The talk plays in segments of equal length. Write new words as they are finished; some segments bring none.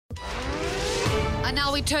And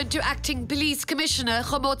now we turn to Acting Police Commissioner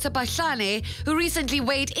Khomotso Phahlane, who recently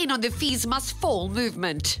weighed in on the Feesmustfall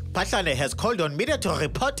movement. Phahlane has called on media to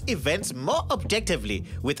report events more objectively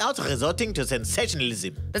without resorting to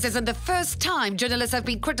sensationalism. This isn't the first time journalists have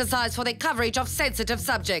been criticized for their coverage of sensitive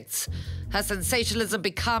subjects. Has sensationalism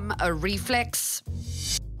become a reflex?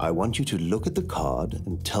 I want you to look at the card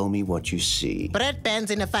and tell me what you see. Bread pans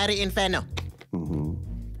in a fiery inferno.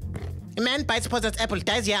 A man bites possessed apple,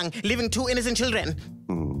 dies young, leaving 2 innocent children.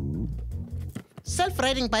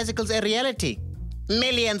 Self-riding bicycles a reality.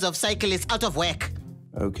 Millions of cyclists out of work.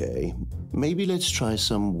 Okay, maybe let's try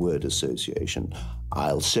some word association.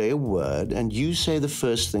 I'll say a word and you say the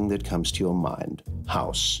first thing that comes to your mind.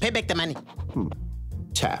 House. Pay back the money.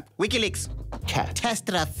 Tap. WikiLeaks. Cat.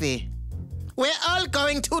 Catastrophe. We're all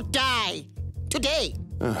going to die. Today.